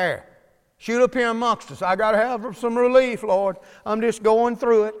up in the air? Shoot up here amongst us. I got to have some relief, Lord. I'm just going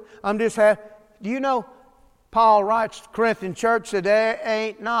through it. Do you know, Paul writes to the Corinthian church that there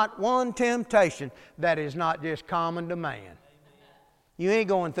ain't not one temptation that is not just common to man. You ain't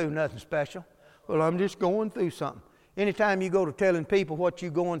going through nothing special. Well, I'm just going through something. Anytime you go to telling people what you're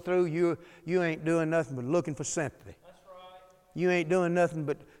going through, you ain't doing nothing but looking for sympathy. That's right. You ain't doing nothing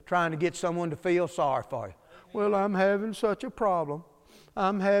but trying to get someone to feel sorry for you. Well, I'm having such a problem.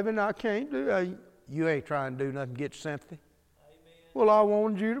 I can't do it. You ain't trying to do nothing to get sympathy. Amen. Well, I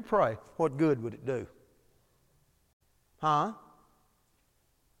wanted you to pray. What good would it do? Huh?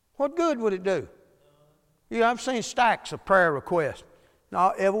 What good would it do? I've seen stacks of prayer requests.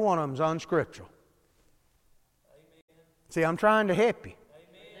 Not every one of them is unscriptural. Amen. See, I'm trying to help you.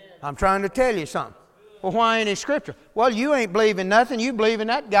 Amen. I'm trying to tell you something. Well, why ain't it scripture? Well, you ain't believing nothing. You believing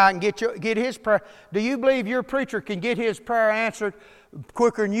that guy can get his prayer. Do you believe your preacher can get his prayer answered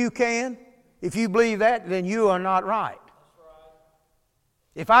quicker than you can? If you believe that, then you are not right. That's right.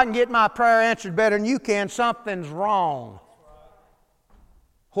 If I can get my prayer answered better than you can, something's wrong. That's right.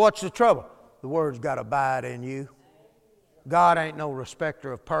 What's the trouble? The Word's got to abide in you. God ain't no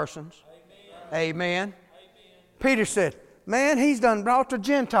respecter of persons. Amen. Amen. Peter said, man, He's done brought the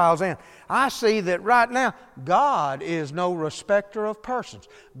Gentiles in. I see that right now, God is no respecter of persons.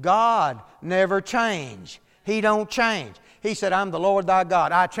 God never change. He don't change. He said, I'm the Lord thy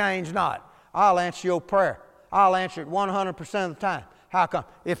God. I change not. I'll answer your prayer. I'll answer it 100% of the time. How come?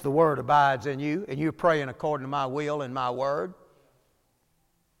 If the Word abides in you and you're praying according to my will and my Word.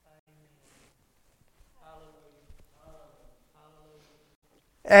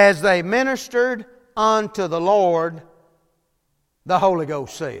 As they ministered unto the Lord, the Holy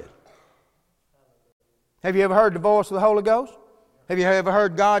Ghost said. Have you ever heard the voice of the Holy Ghost? Have you ever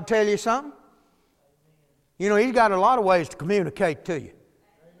heard God tell you something? You know, He's got a lot of ways to communicate to you.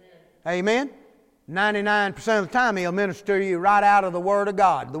 Amen? 99% of the time He'll minister to you right out of the Word of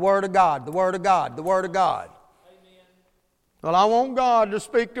God. The Word of God, the Word of God, the Word of God. Amen. Well, I want God to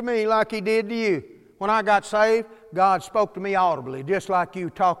speak to me like He did to you. When I got saved, God spoke to me audibly, just like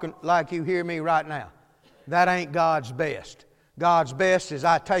you talking, like you hear me right now. That ain't God's best. God's best is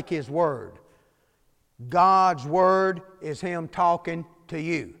I take His Word. God's Word is Him talking to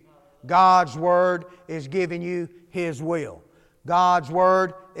you. God's Word is giving you His will. God's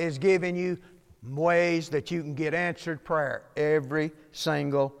Word is giving you ways that you can get answered prayer every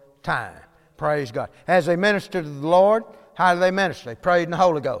single time. Praise God. As they ministered to the Lord, how did they minister? They prayed in the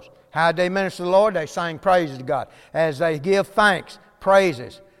Holy Ghost. How did they minister to the Lord? They sang praises to God. As they give thanks,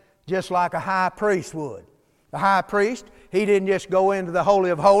 praises, just like a high priest would. The high priest, he didn't just go into the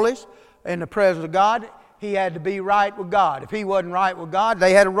Holy of Holies in the presence of God. He had to be right with God. If he wasn't right with God,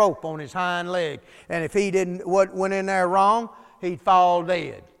 they had a rope on his hind leg. And if he went in there wrong, he'd fall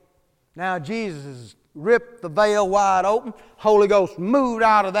dead. Now Jesus ripped the veil wide open. Holy Ghost moved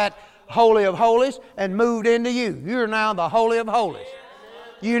out of that Holy of Holies and moved into you. You're now the Holy of Holies.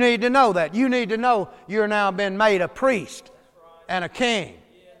 You need to know that. You need to know you're now been made a priest and a king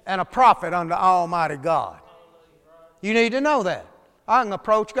and a prophet unto Almighty God. You need to know that. I can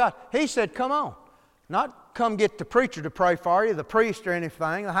approach God. He said, come on. Not come get the preacher to pray for you, the priest or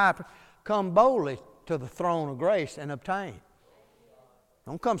anything, the high priest. Come boldly to the throne of grace and obtain.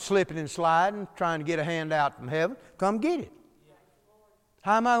 Don't come slipping and sliding, trying to get a handout from heaven. Come get it.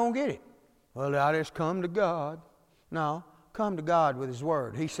 How am I going to get it? Well, I just come to God. No, come to God with His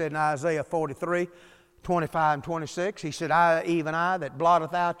Word. He said in Isaiah 43, 25 and 26, He said, even I that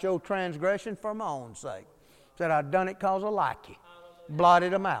blotteth out your transgression for my own sake. Said, I've done it because I like you.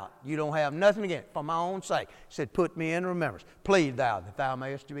 Blotted them out. You don't have nothing against it for my own sake. He said, put me in remembrance. Plead thou that thou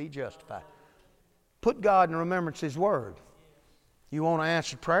mayest be justified. Put God in remembrance of His Word. You want to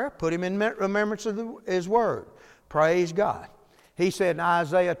answer prayer? Put Him in remembrance of His Word. Praise God. He said in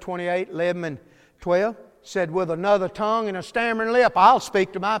Isaiah 28, 11 and 12, said, with another tongue and a stammering lip, I'll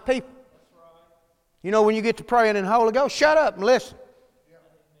speak to my people. You know, when you get to praying in the Holy Ghost, shut up and listen.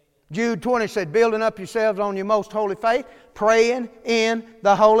 Jude 20 said, building up yourselves on your most holy faith, praying in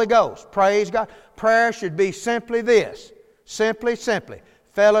the Holy Ghost. Praise God. Prayer should be simply this. Simply,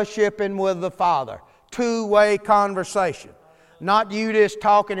 fellowshipping with the Father. Two-way conversation. Not you just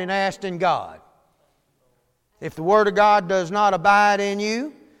talking and asking God. If the Word of God does not abide in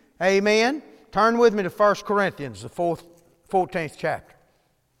you, amen, turn with me to 1 Corinthians, the 14th chapter.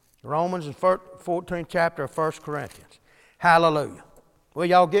 Romans, the 14th chapter of 1 Corinthians. Hallelujah. Well,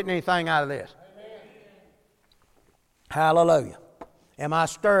 y'all getting anything out of this? Amen. Hallelujah. Am I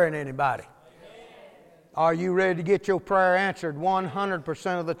stirring anybody? Amen. Are you ready to get your prayer answered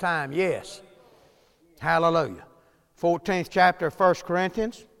 100% of the time? Yes. Hallelujah. 14th chapter of 1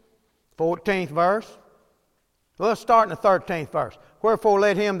 Corinthians, 14th verse. Well, let's start in the 13th verse. Wherefore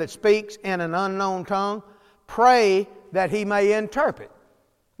let him that speaks in an unknown tongue pray that he may interpret.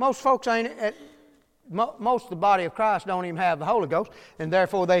 Most folks most of the body of Christ don't even have the Holy Ghost, and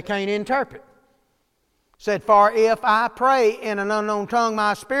therefore they can't interpret. Said, for if I pray in an unknown tongue,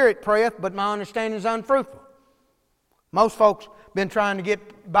 my spirit prayeth, but my understanding is unfruitful. Most folks been trying to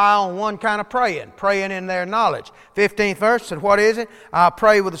get by on one kind of praying in their knowledge. 15th verse said, what is it? I'll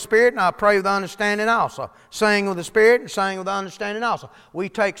pray with the Spirit and I'll pray with the understanding also. Sing with the Spirit and sing with the understanding also. We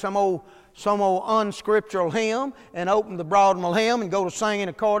take some old unscriptural hymn and open the broadmal hymn and go to singing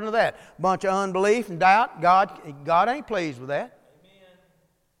according to that. Bunch of unbelief and doubt. God ain't pleased with that. Amen.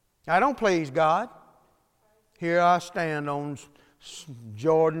 I don't please God. Here I stand on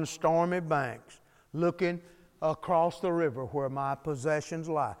Jordan's stormy banks, looking across the river where my possessions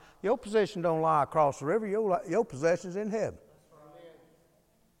lie. Your possession don't lie across the river. Your possession's in heaven.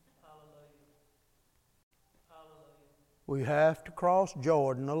 We have to cross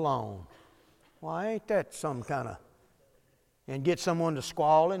Jordan alone. Why ain't that some kind of... And get someone to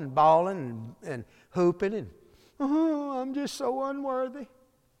squalling and bawling and hooping and, I'm just so unworthy.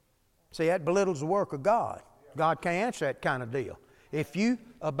 See, that belittles the work of God. God can't answer that kind of deal. If you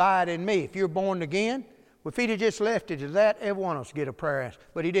abide in me, if you're born again, if He'd have just left it to that, every one of us get a prayer answer.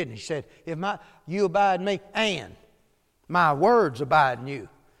 But He didn't. He said, if you abide in me and my words abide in you.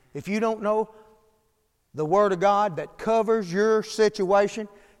 If you don't know the Word of God that covers your situation,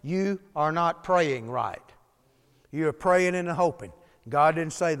 you are not praying right. You're praying and hoping. God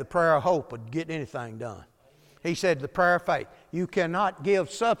didn't say the prayer of hope would get anything done. He said the prayer of faith. You cannot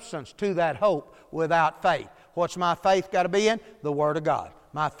give substance to that hope without faith. What's my faith got to be in? The Word of God.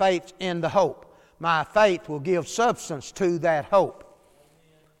 My faith's in the hope. My faith will give substance to that hope.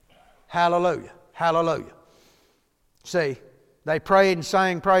 Hallelujah. Hallelujah. See, they prayed and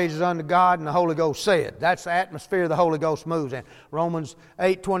sang praises unto God, and the Holy Ghost said. That's the atmosphere the Holy Ghost moves in. Romans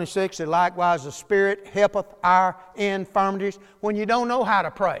 8:26 said, likewise the Spirit helpeth our infirmities when you don't know how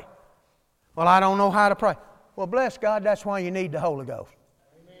to pray. Well, I don't know how to pray. Well, bless God, that's why you need the Holy Ghost.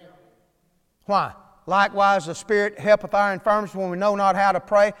 Amen. Why? Likewise the Spirit helpeth our infirmities when we know not how to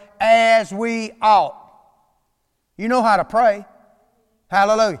pray as we ought. You know how to pray.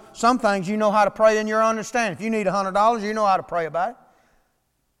 Hallelujah. Some things you know how to pray in your understanding. If you need $100, you know how to pray about it.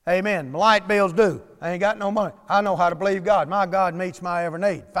 Amen. My light bills due. I ain't got no money. I know how to believe God. My God meets my every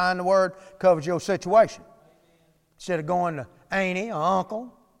need. Find the Word, covers your situation. Instead of going to auntie or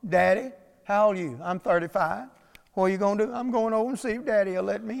uncle, daddy, how old are you? I'm 35. What are you going to do? I'm going over and see if daddy will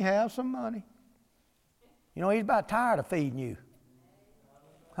let me have some money. You know, he's about tired of feeding you.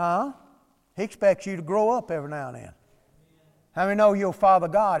 Huh? He expects you to grow up every now and then. How many know your Father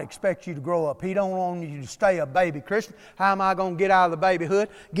God expects you to grow up? He don't want you to stay a baby Christian. How am I going to get out of the babyhood?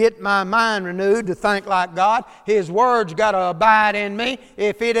 Get my mind renewed to think like God. His Word's got to abide in me.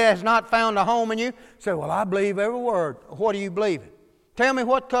 If it has not found a home in you, say, well, I believe every word. What do you believe in? Tell me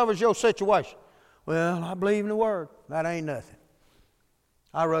what covers your situation. Well, I believe in the Word. That ain't nothing.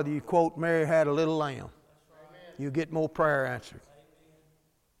 I'd rather you quote, Mary had a little lamb. You get more prayer answered.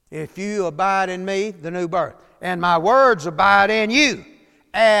 If you abide in me, the new birth, and my words abide in you,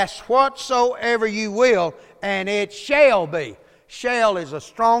 ask whatsoever you will, and it shall be. Shall is the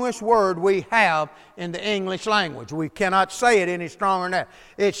strongest word we have in the English language. We cannot say it any stronger than that.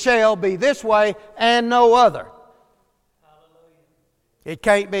 It shall be this way and no other. It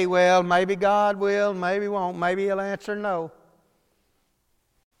can't be, well, maybe God will, maybe won't, maybe He'll answer no.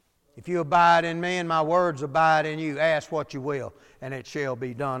 If you abide in me and my words abide in you, ask what you will, and it shall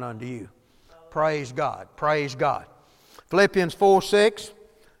be done unto you. Praise God. Praise God. Philippians 4:6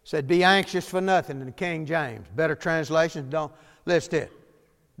 said, be anxious for nothing in the King James. Better translations, listen to it.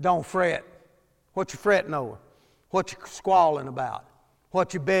 Don't fret. What you fretting over? What you squalling about?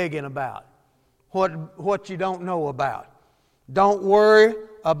 What you begging about? What you don't know about? Don't worry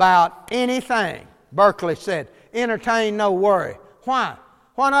about anything. Berkeley said, entertain no worry. Why?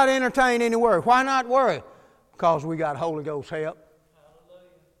 Why not entertain any worry? Why not worry? Because we got Holy Ghost help.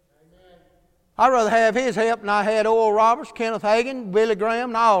 Amen. I'd rather have His help than I had Oral Roberts, Kenneth Hagin, Billy Graham,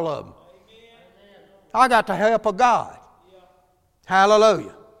 and all of them. Amen. I got the help of God. Yeah.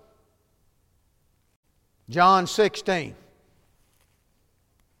 Hallelujah. John 16.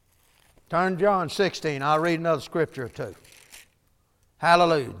 Turn to John 16. I'll read another scripture or two.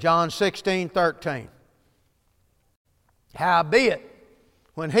 Hallelujah. John 16:13. Howbeit,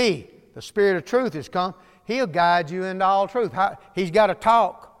 when He, the Spirit of truth, is come, He'll guide you into all truth. He's got to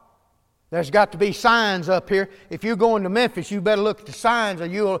talk. There's got to be signs up here. If you're going to Memphis, you better look at the signs or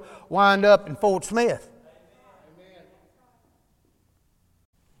you'll wind up in Fort Smith. Amen.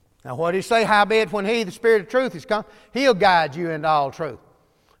 Now what did He say? Howbeit, when He, the Spirit of truth, is come, He'll guide you into all truth.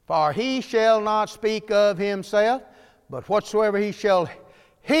 For He shall not speak of Himself, but whatsoever He shall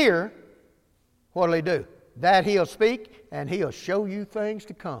hear, what'll He do? That He'll speak, and He'll show you things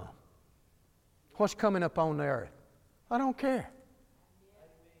to come. What's coming up on the earth? I don't care.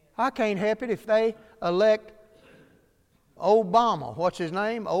 I can't help it if they elect Obama. What's his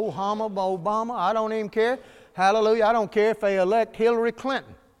name? Obama. I don't even care. Hallelujah. I don't care if they elect Hillary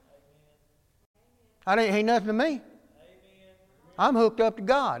Clinton. Ain't nothing to me. I'm hooked up to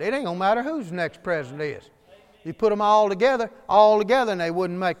God. It ain't going to matter who's the next president is. You put them all together, and they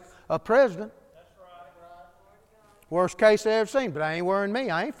wouldn't make a president. Worst case they ever seen, but I ain't worrying me.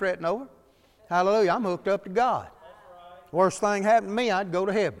 I ain't fretting over it. Hallelujah. I'm hooked up to God. Worst thing happened to me, I'd go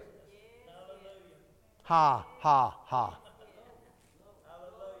to heaven. Ha, ha, ha.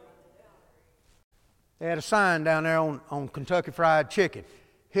 They had a sign down there on Kentucky Fried Chicken.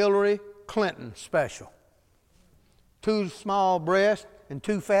 Hillary Clinton special. 2 small breasts and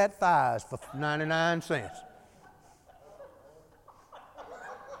 2 fat thighs for 99 cents.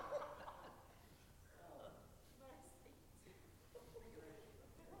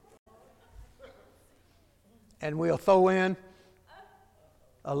 And we'll throw in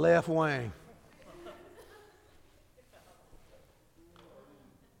a left wing.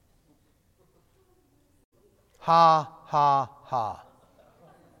 Ha, ha, ha.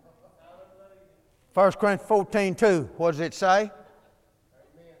 1 Corinthians 14:2. What does it say?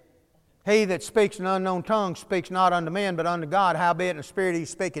 He that speaks in unknown tongues speaks not unto men, but unto God. Howbeit in the Spirit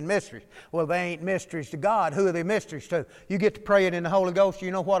He's speaking mysteries. Well, they ain't mysteries to God. Who are they mysteries to? You get to pray it in the Holy Ghost, you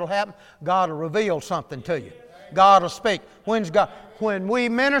know what will happen? God will reveal something to you. God will speak. When we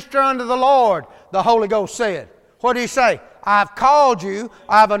minister unto the Lord, the Holy Ghost said, what did He say? I've called you,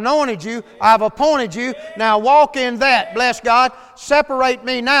 I've anointed you, I've appointed you. Now walk in that. Bless God. Separate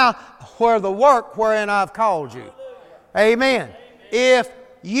me now where the work wherein I've called you. Amen. If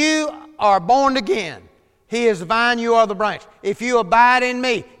you are born again, He is the vine, you are the branch. If you abide in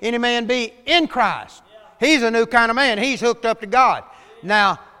me, any man be in Christ. He's a new kind of man. He's hooked up to God.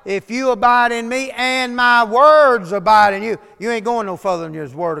 Now, if you abide in me and my words abide in you, you ain't going no further than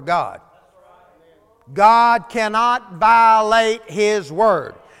His Word of God. God cannot violate His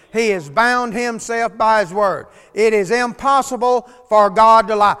Word. He has bound Himself by His Word. It is impossible for God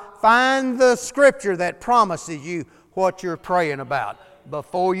to lie. Find the Scripture that promises you what you're praying about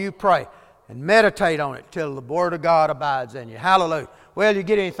before you pray. And meditate on it till the Word of God abides in you. Hallelujah. Well, you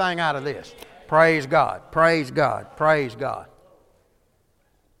get anything out of this? Praise God. Praise God. Praise God.